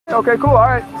Okay, cool. All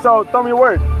right. So throw me a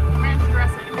word. Ranch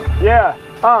dressing. Yeah.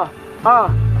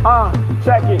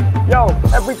 Check it. Yo,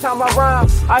 every time I rhyme,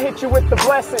 I hit you with the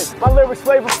blessing. My lyrics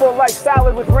flavorful like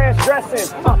salad with ranch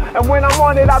dressing. And when I'm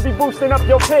on it, I be boosting up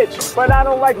your pitch. But I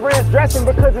don't like ranch dressing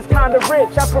because it's kinda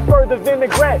rich. I prefer the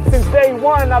vinaigrette. Since day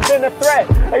one, I've been a threat.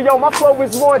 Hey yo, my flow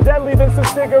is more deadly than some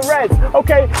cigarettes.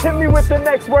 Okay, hit me with the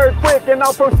next word quick, and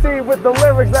I'll proceed with the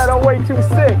lyrics that are way too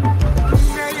sick.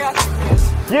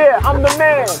 Yeah, I'm the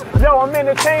man. Yo, I'm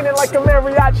entertaining like a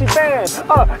mariachi band.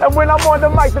 And when I'm on the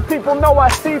mic, the people know I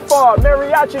see far.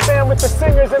 Mariachi band with the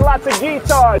singers and lots of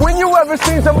guitars. When you ever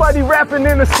seen somebody rapping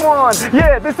in a swan?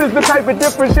 Yeah, this is the type of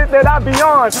different shit that I be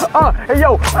on. Hey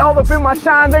yo, all up in my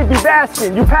shine, they be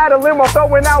basking. You paddling while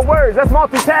throwing out words, that's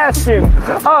multitasking.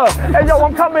 Hey yo,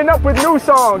 I'm coming up with new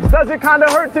songs. Does it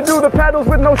kinda hurt to do the pedals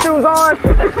with no shoes on?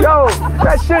 Yo,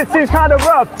 that shit seems kinda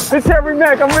rough. It's Harry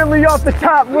Mack, I'm really off the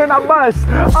top when I bust.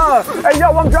 Hey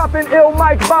yo, I'm dropping ill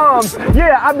mic bombs.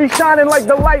 Yeah, I be shining like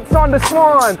the lights on the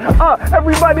Swan.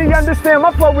 Everybody understand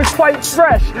my flow is quite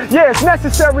fresh. Yeah, it's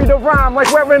necessary to rhyme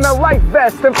like wearing a life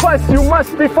vest. And plus, you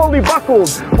must be fully buckled.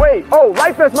 Wait, oh,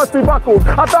 life vest must be buckled.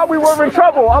 I thought we were in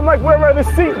trouble. I'm like, where are the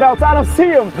seatbelts? I don't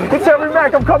see them. It's Harry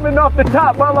Mack, I'm coming off the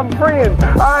top while I'm freeing.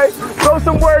 Alright, throw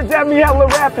some words at me hella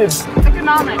rapid.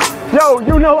 Economics. Yo,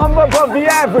 you know I'm above the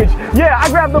average. Yeah, I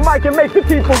grab the mic and make the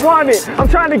people want it. I'm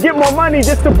trying to get more money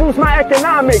just to boost my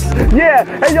economics. Yeah,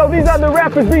 hey yo, these other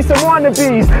rappers be some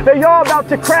wannabes. They all about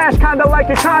to crash, kinda like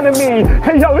economy.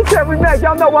 Hey yo, it's Harry Mack,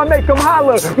 y'all know I make them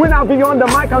holler. When I be on the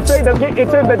mic, I'm straight up getting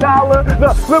to the dollar.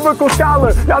 The lyrical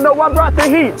scholar, y'all know I brought the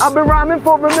heat. I've been rhyming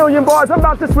for 1,000,000 bars, I'm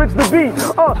about to switch the beat.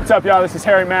 What's up, y'all? This is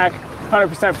Harry Mack,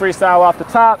 100% freestyle off the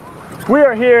top. We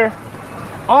are here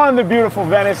on the beautiful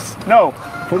Venice. No,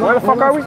 where the fuck are we?